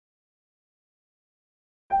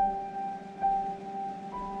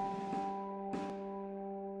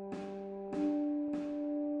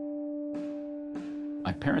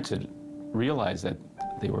parents had realized that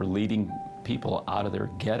they were leading people out of their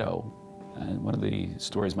ghetto. And one of the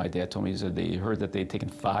stories my dad told me is that they heard that they'd taken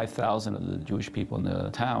 5,000 of the Jewish people in the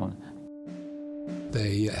town.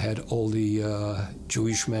 They had all the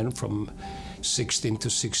Jewish men from 16 to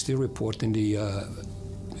 60 report in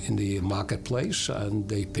the marketplace, and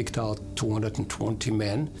they picked out 220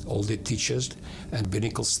 men, all the teachers and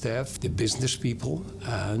medical staff, the business people,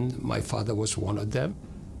 and my father was one of them.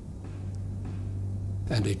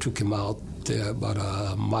 And they took him out about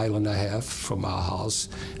a mile and a half from our house,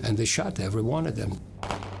 and they shot every one of them.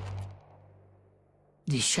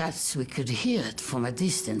 The shots, we could hear it from a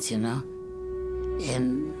distance, you know.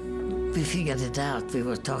 And we figured it out. We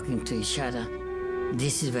were talking to each other.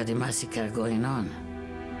 This is where the massacre going on.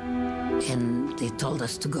 And they told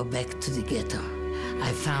us to go back to the ghetto.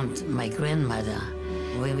 I found my grandmother.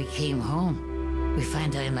 When we came home, we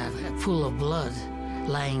find her in a pool of blood,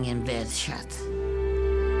 lying in bed, shot.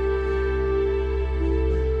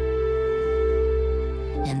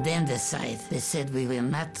 And then they said we will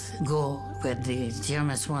not go where the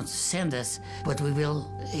Germans want to send us, but we're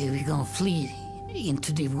gonna flee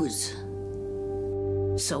into the woods.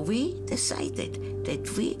 So we decided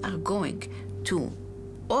that we are going to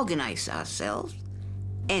organize ourselves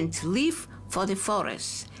and leave for the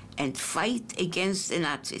forest and fight against the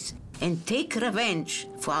Nazis and take revenge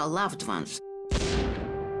for our loved ones.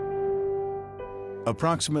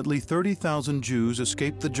 Approximately 30,000 Jews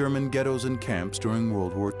escaped the German ghettos and camps during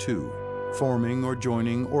World War II, forming or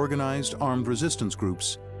joining organized armed resistance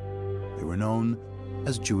groups. They were known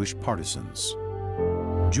as Jewish Partisans.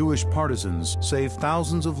 Jewish partisans saved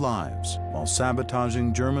thousands of lives while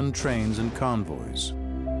sabotaging German trains and convoys.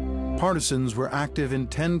 Partisans were active in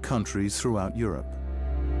 10 countries throughout Europe,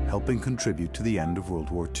 helping contribute to the end of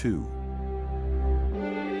World War II.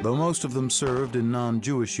 Though most of them served in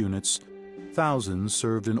non-Jewish units, thousands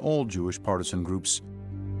served in all Jewish partisan groups,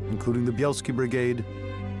 including the Bielski Brigade,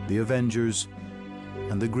 the Avengers,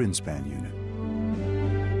 and the Greenspan Unit.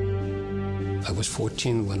 I was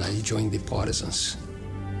 14 when I joined the Partisans.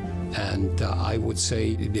 And I would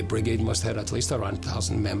say the brigade must have at least around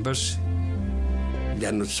 1,000 members.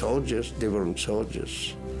 They're not soldiers, they weren't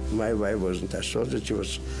soldiers. My wife wasn't a soldier, she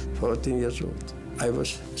was 14 years old. I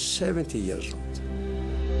was 70 years old.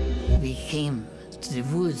 We came to the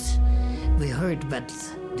woods. We heard about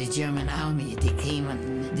the German army. They came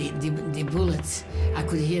and the bullets, I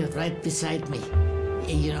could hear it right beside me.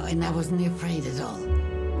 And, you know, and I wasn't afraid at all.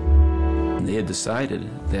 And they had decided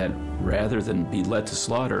that rather than be led to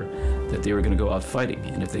slaughter, that they were going to go out fighting.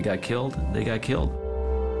 And if they got killed, they got killed.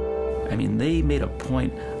 I mean, they made a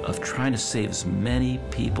point of trying to save as many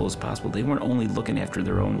people as possible. They weren't only looking after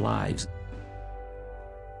their own lives.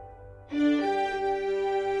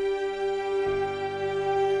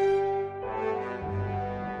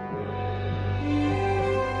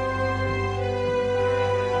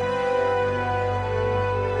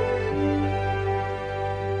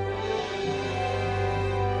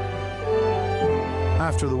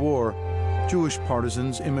 After the war, Jewish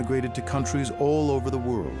partisans immigrated to countries all over the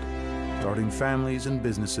world, starting families and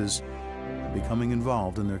businesses and becoming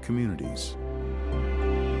involved in their communities.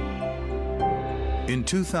 In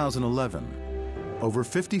 2011, over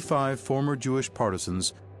 55 former Jewish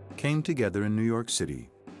partisans came together in New York City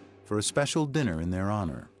for a special dinner in their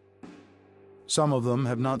honor. Some of them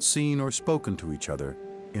have not seen or spoken to each other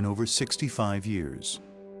in over 65 years.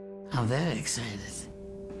 I'm very excited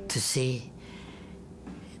to see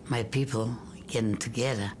my people getting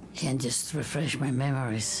together and just refresh my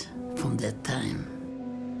memories from that time.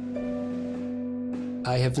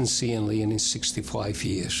 I haven't seen Leon in 65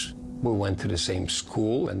 years. We went to the same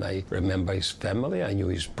school, and I remember his family. I knew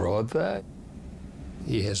his brother.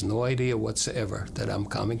 He has no idea whatsoever that I'm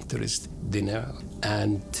coming to this dinner,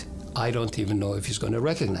 and I don't even know if he's going to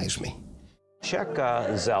recognize me. Check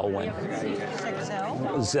Zelwyn. Check Zel?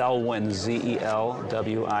 Zelwyn,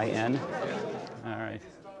 Z-E-L-W-I-N. All right.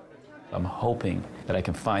 I'm hoping that I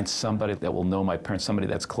can find somebody that will know my parents, somebody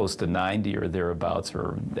that's close to 90 or thereabouts,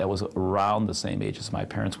 or that was around the same age as my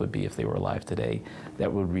parents would be if they were alive today,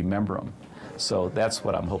 that would remember them. So that's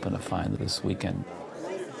what I'm hoping to find this weekend.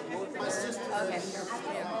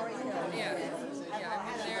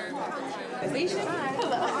 My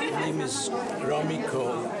name is Rami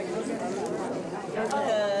Cole.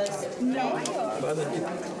 Why don't you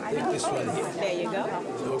take this one here? There you go.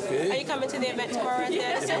 Okay. Are you coming to the event tomorrow at the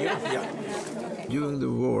Yeah. During the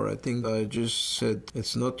war, I think I just said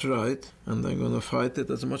it's not right, and I'm going to fight it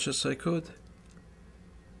as much as I could.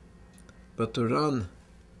 But to run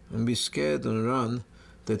and be scared and run,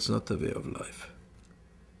 that's not the way of life.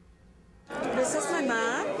 This is my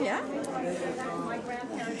mom. Yeah.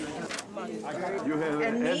 You have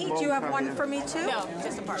And me? Do you have one for me too? No,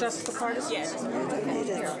 just the partisan. Just the partisan? Yeah, just the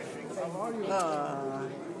partisan.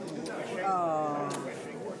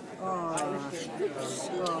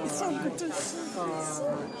 It's so good to see.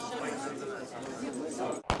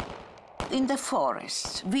 In the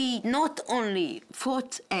forest, we not only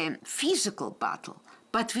fought a physical battle,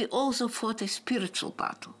 but we also fought a spiritual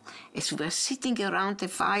battle. As we were sitting around the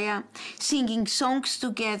fire, singing songs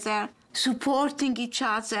together, supporting each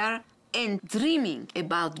other, and dreaming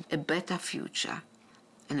about a better future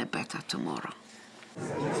and a better tomorrow.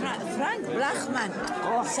 Frank Blachman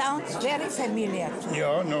sounds very familiar to me.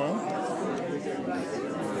 Yeah, no.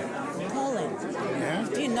 Poland. Yeah.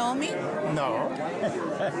 Do you know me? No.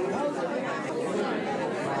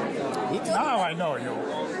 Now I know you.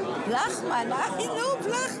 Blachman, I know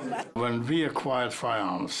Blachman. When we acquired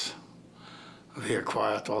firearms, we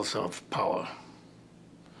acquired also power.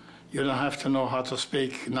 You don't have to know how to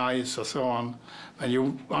speak nice or so on. When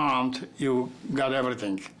you armed, you got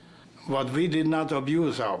everything. But we did not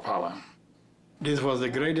abuse our power. This was the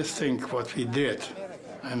greatest thing what we did,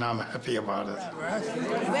 and I'm happy about it.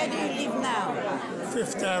 Where do you live now?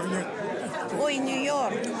 Fifth Avenue. Oh, in New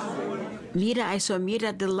York. Mira, I saw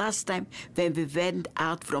Mira the last time when we went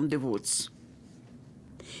out from the woods.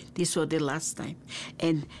 This was the last time.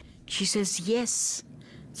 And she says, yes.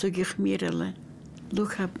 So ich Mirele,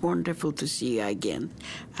 look how wonderful to see you again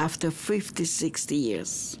after 50, 60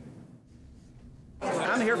 years.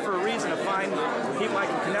 I'm here for a reason, to find people I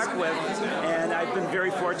can connect with, and I've been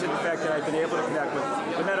very fortunate in the fact that I've been able to connect with.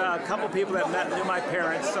 I met a couple people that knew my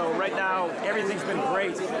parents, so right now everything's been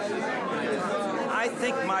great. I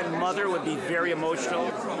think my mother would be very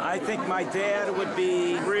emotional. I think my dad would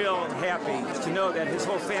be real happy to know that his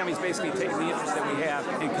whole family's basically taking the interest that we have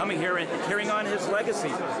and coming here and carrying on his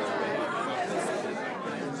legacy.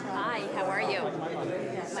 Hi, how are you?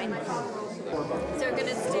 Fine. So we're going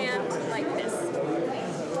to stand like this.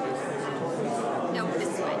 No,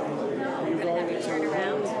 this way. I'm going to have you turn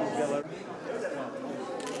around.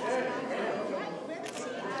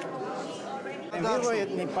 And we were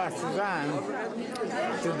in Partisan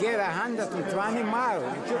to get 120 miles.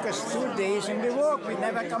 It took us 2 days and we walked. We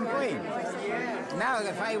never complained. Now,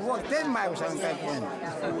 if I walk 10 miles, I'm complaining.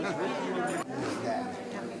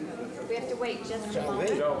 We have to wait just a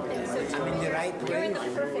moment. I'm in the right You're in the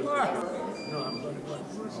place. perfect place.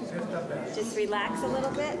 Just relax a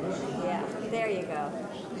little bit. Yeah, there you go.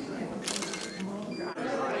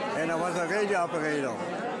 And I was a radio operator.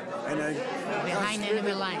 And I Behind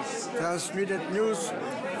enemy lines. transmitted news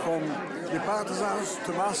from the partisans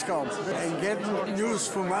to Moscow and getting news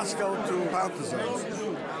from Moscow to partisans.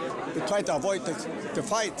 We tried to avoid the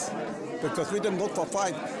fight because we didn't look for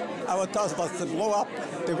fight. Our task was to blow up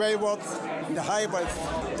the railroads, the highways,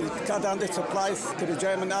 to cut down the supplies to the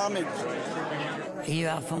German army. You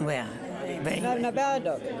are from where?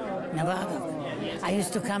 Nevada. Nevada. I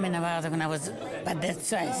used to come in Nevada when I was about that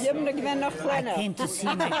size. I came to see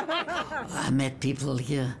I met people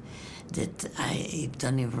here that I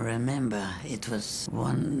don't even remember. It was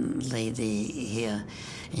one lady here,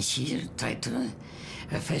 and she tried to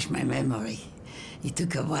refresh my memory. It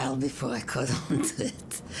took a while before I caught on to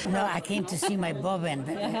it. No, I came to see my Bob, and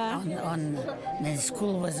when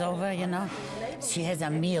school was over, you know, she has a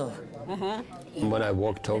meal. When I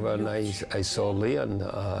walked over and I saw Leon,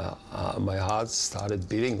 my heart started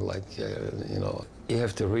beating like, you know. You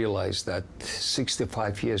have to realize that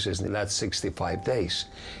 65 years is not 65 days.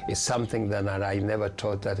 It's something that I never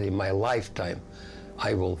thought that in my lifetime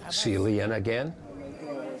I will see Leon again.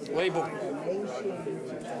 Label.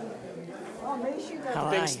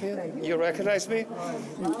 Thanks. You recognize me?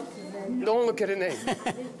 Don't look at the name.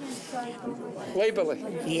 Label it.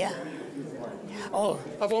 Yeah. Oh.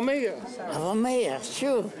 Avomea. Avomea,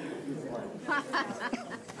 sure.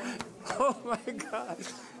 Oh my God.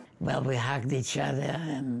 Well, we hugged each other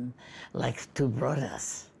and like two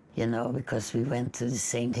brothers, you know, because we went to the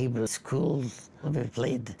same Hebrew school. We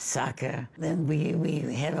played soccer. Then we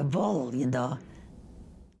had a ball, you know.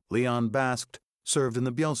 Leon Basked served in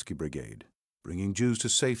the Bielski Brigade, bringing Jews to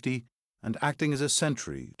safety and acting as a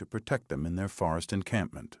sentry to protect them in their forest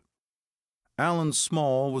encampment. Alan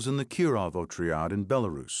Small was in the Kirov Otriad in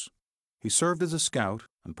Belarus. He served as a scout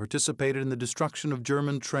and participated in the destruction of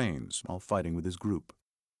German trains while fighting with his group.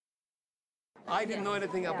 I didn't know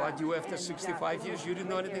anything about you after 65 years. You didn't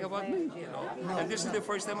know anything about me, you know. And this is the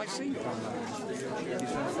first time I see you. He's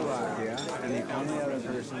from Slovakia, and the only other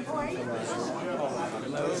person from Slovakia.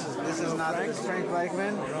 This is not Frank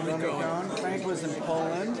Reichman, Romy Cohn. Frank was in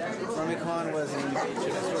Poland. Romy Cohn was in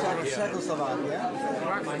Czechoslovakia.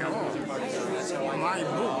 My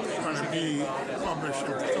book is going to be published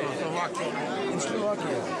in Slovakia. In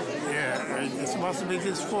Slovakia? Yeah, it's supposed to be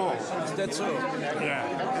this fall. Is that so?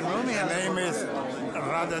 Yeah. And Romy The name is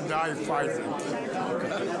Rather Die Fighting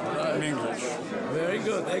in English. Very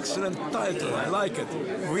good, excellent title. I like it.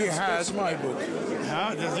 That's my book.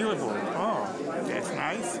 Huh? That's your book. Oh, that's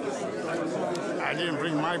nice. I didn't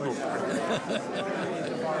bring my book.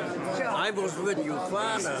 I was with your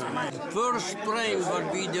father. First train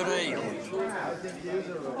would be derailed.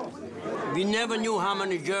 We never knew how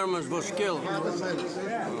many Germans was killed.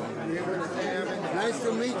 Nice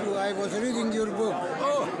to meet you. I was reading your book.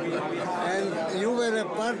 Oh. And you were a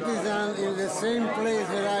partisan in the same place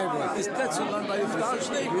where I was. Is that so long by in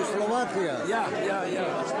Slovakia? Yeah.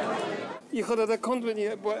 Je gaat dat company.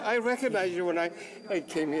 I recognize you when I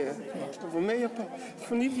came here. Voor mij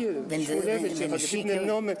verniet je. Je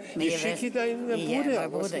schiet je daar in de broeder. My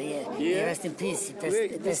brother, yeah. Rest in peace. He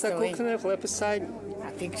passed away. Beside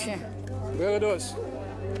A picture. Where are those?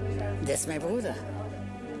 That's my brother.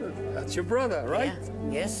 That's your brother, right?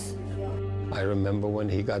 Yeah. Yes. I remember when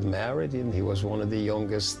he got married, and he was one of the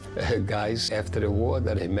youngest guys after the war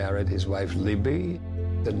that he married his wife Libby.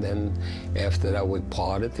 And then after that we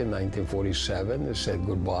parted in 1947 and said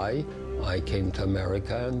goodbye. I came to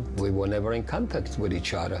America and we were never in contact with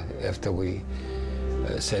each other after we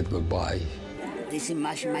said goodbye. This is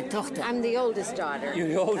Masha, my daughter. I'm the oldest daughter. You're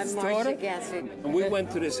the oldest daughter? Gassard. And we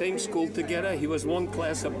went to the same school together. He was one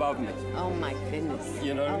class above me. Oh my goodness.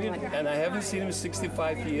 You know what I mean? And I haven't seen him in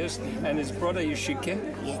 65 years. And his brother Yashike.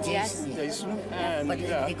 Yes. Jason. And, but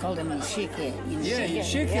they called him Yashike. Yeah,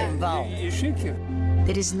 Yashike. Wow. Yashike.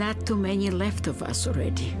 There is not too many left of us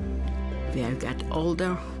already. We have got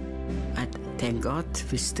older, and thank God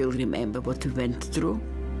we still remember what we went through.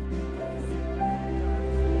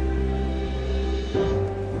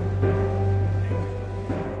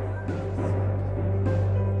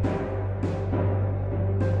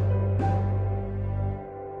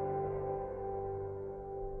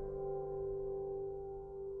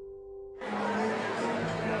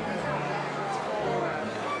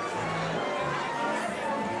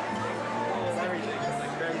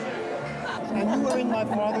 And you were in my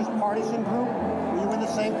father's partisan group? Were you in the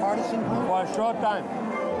same partisan group? For a short time.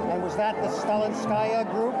 And was that the Stalinskaya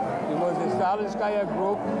group? It was the Stalinskaya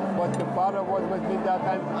group, but the father was with me that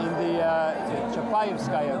time in the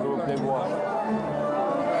Chapayevskaya group they were.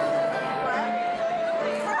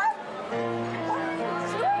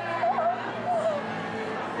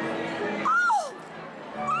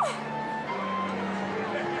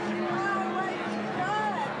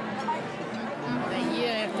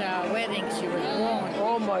 She was born.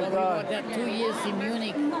 Oh my God. We were there 2 years in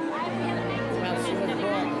Munich while she was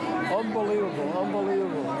born. Unbelievable.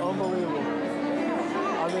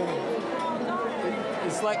 I mean,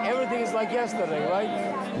 it's like everything is like yesterday,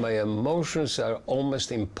 right? My emotions are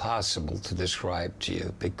almost impossible to describe to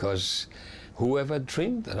you because whoever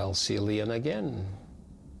dreamed that I'll see Leon again?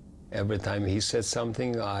 Every time he said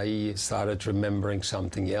something, I started remembering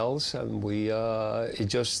something else, and it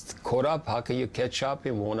just caught up. How can you catch up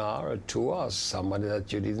in 1 hour or 2 hours? Somebody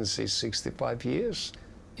that you didn't see 65 years.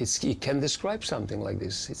 You can describe something like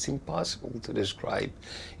this. It's impossible to describe.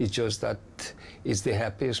 It's just that it's the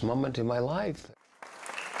happiest moment in my life.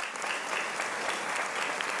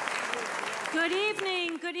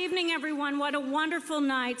 Good evening, everyone. What a wonderful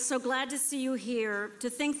night. So glad to see you here. To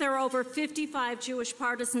think there are over 55 Jewish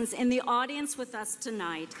partisans in the audience with us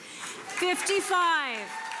tonight. 55.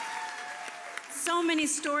 So many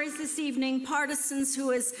stories this evening, partisans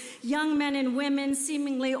who as young men and women,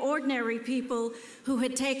 seemingly ordinary people who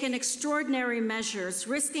had taken extraordinary measures,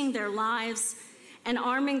 risking their lives and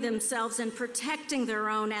arming themselves and protecting their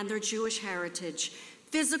own and their Jewish heritage.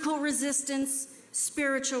 Physical resistance,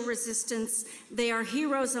 spiritual resistance, they are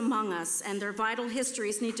heroes among us, and their vital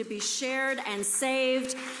histories need to be shared and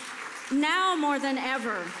saved now more than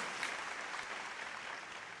ever.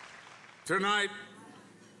 Tonight,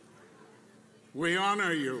 we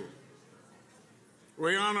honor you.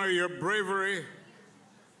 We honor your bravery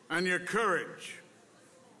and your courage.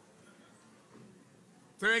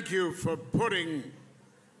 Thank you for putting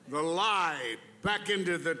the lie back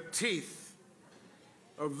into the teeth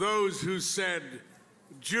of those who said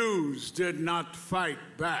Jews did not fight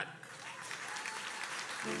back.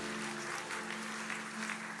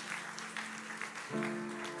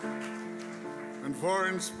 for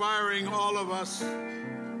inspiring all of us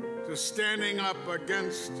to standing up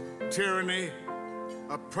against tyranny,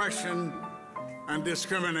 oppression, and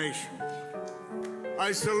discrimination.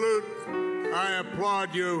 I salute, I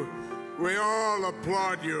applaud you, we all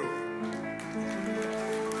applaud you.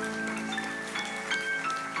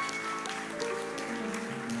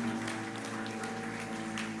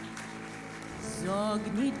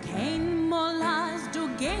 Sag nicht kein Mal, als du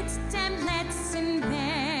gehst dem letzten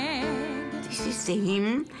Weg. This is the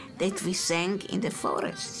hymn that we sang in the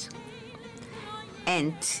forests.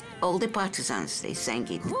 And all the partisans, they sang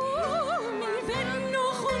it.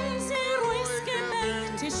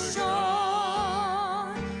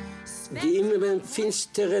 Die inneren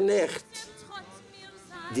finstere Nacht.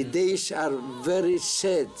 The days are very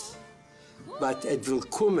sad, but it will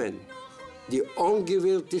come. The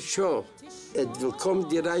ungewillte Show. It will come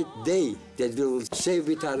the right day that we will say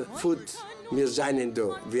with our foot, wir seien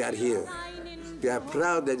da, we are here. We are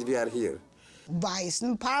proud that we are here.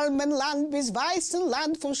 Weißen Palmenland bis weißen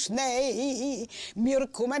Land von Schnee. Wir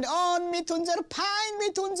kommen an mit unserer Pein,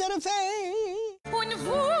 mit unserer Weh. Und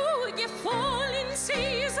wo gefallen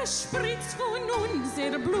sie, so spritzt von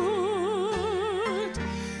unser Blut.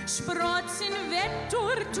 Sprotzen wird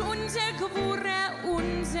dort unser Gewurre,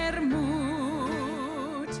 unser Mut.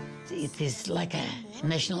 It is like a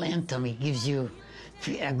national anthem. It gives you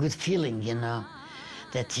a good feeling, you know,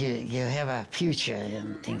 that you have a future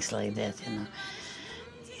and things like that, you know.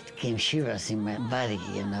 It came shivers in my body,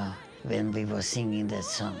 you know, when we were singing that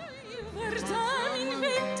song.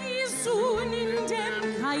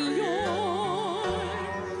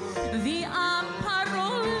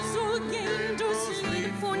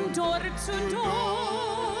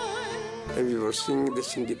 And we were singing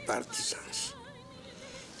this in the Partisans.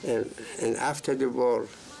 And after the war,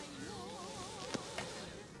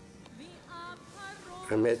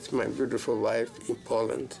 I met my beautiful wife in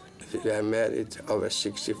Poland. We are married over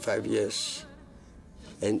 65 years.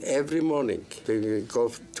 And every morning, when we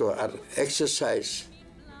go to our exercise,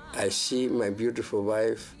 I see my beautiful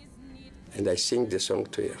wife and I sing the song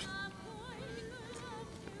to her.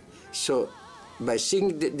 So by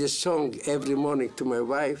singing the song every morning to my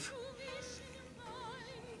wife,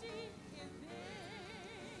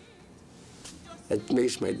 it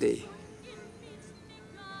makes my day,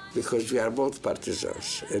 because we are both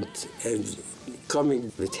partisans and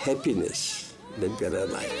coming with happiness that we are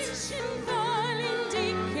alive.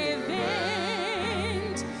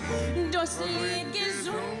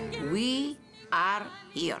 We are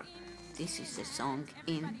here. This is the song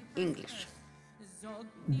in English.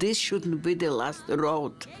 This shouldn't be the last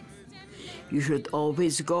road. You should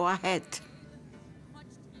always go ahead.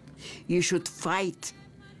 You should fight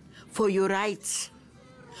for your rights,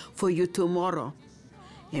 for your tomorrow,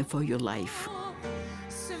 and for your life.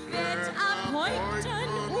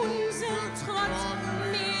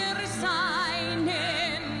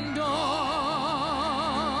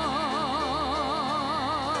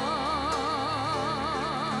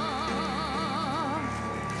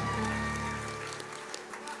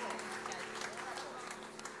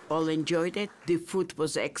 All enjoyed it. The food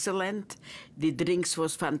was excellent. The drinks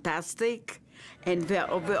was fantastic. And we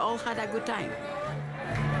all had a good time.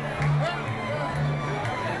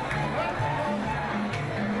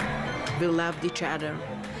 We loved each other.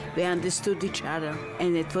 We understood each other.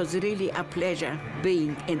 And it was really a pleasure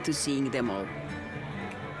being and to seeing them all.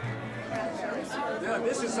 Yeah,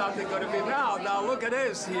 this is something going to be proud. Now look at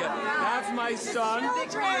this here. That's my son.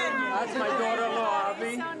 That's my daughter-in-law,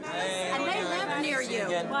 Abby. And they live near you.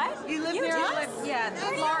 What? You live near us? Yeah, the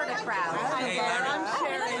Florida crowd. I'm Sharon.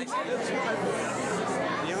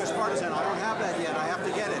 The Youngest Partisan, I don't have that yet. I have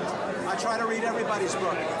to get it. I try to read everybody's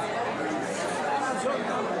book.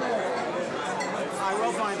 I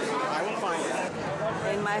will find it. I will find it.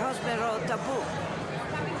 And my husband wrote a book.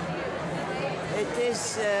 It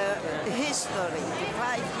is history,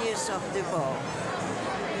 5 years of the war.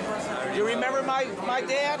 Do you remember my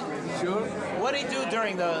dad? Sure. What did he do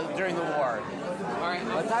during the war?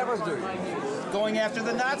 What I was doing? Going after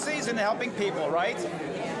the Nazis and helping people, right?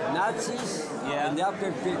 Nazis and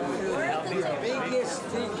helping people. The biggest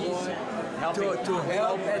thing is to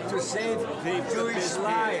help and to save the Jewish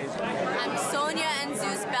lives. I'm Sonia and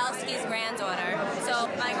Zeus Belsky's granddaughter. So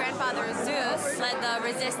my grandfather Zeus led the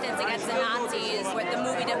resistance against the Nazis, what the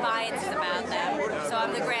movie Defiance is about them. So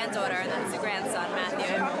I'm the granddaughter, and that's the grandson,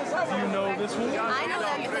 Matthew. Do you know this one? I know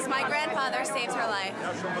them because my grandfather saved her life.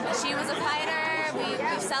 She was a fighter.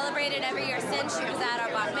 We've celebrated every year since. She was at our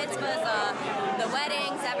bar mitzvahs, the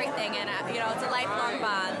weddings, everything, and it's a lifelong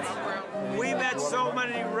bond. We met so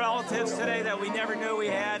many relatives today that we never knew we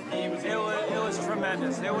had. It was tremendous.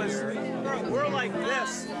 tremendous. We're like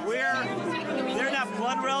this. They're not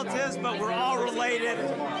blood relatives, but we're all related.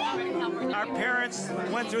 Our parents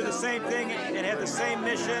went through the same thing and had the same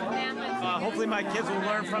mission. Hopefully my kids will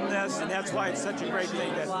learn from this, and that's why it's such a great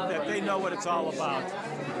thing that they know what it's all about.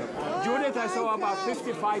 Judith I saw about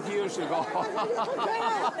 55 years ago.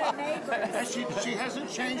 She hasn't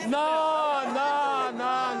changed? No.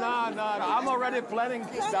 I'm already planning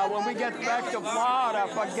that when we get back to Florida,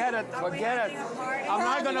 forget it. I'm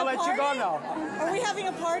not going to let you go now. Are we having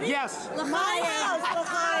a party? Yes. My house,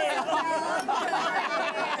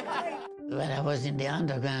 When I was in the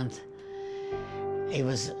underground, it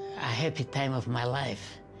was a happy time of my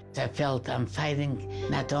life. I felt I'm fighting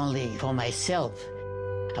not only for myself,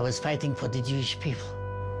 I was fighting for the Jewish people.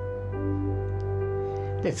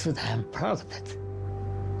 That's what I'm proud of it.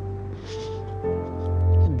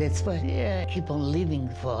 And that's why I keep on living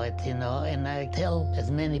for it, you know, and I tell as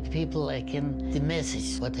many people I can the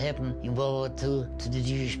message, what happened in World War II to the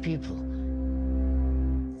Jewish people.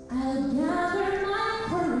 I'll gather my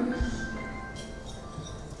courage.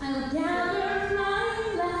 I'll gather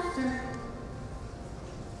my laughter.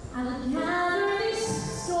 I'll gather these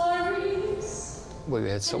stories. We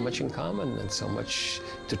had so much in common and so much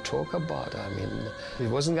to talk about. I mean, we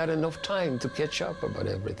wasn't got enough time to catch up about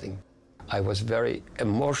everything. I was very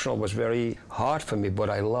emotional, it was very hard for me, but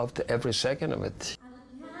I loved every second of it.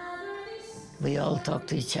 We all talked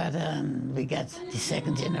to each other, and we got the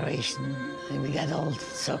second generation, and we got all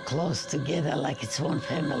so close together like it's one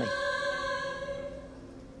family.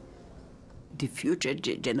 The future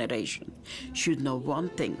generation should know one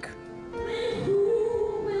thing.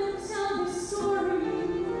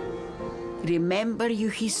 Remember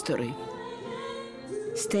your history.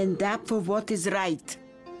 Stand up for what is right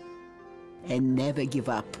and never give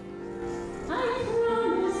up.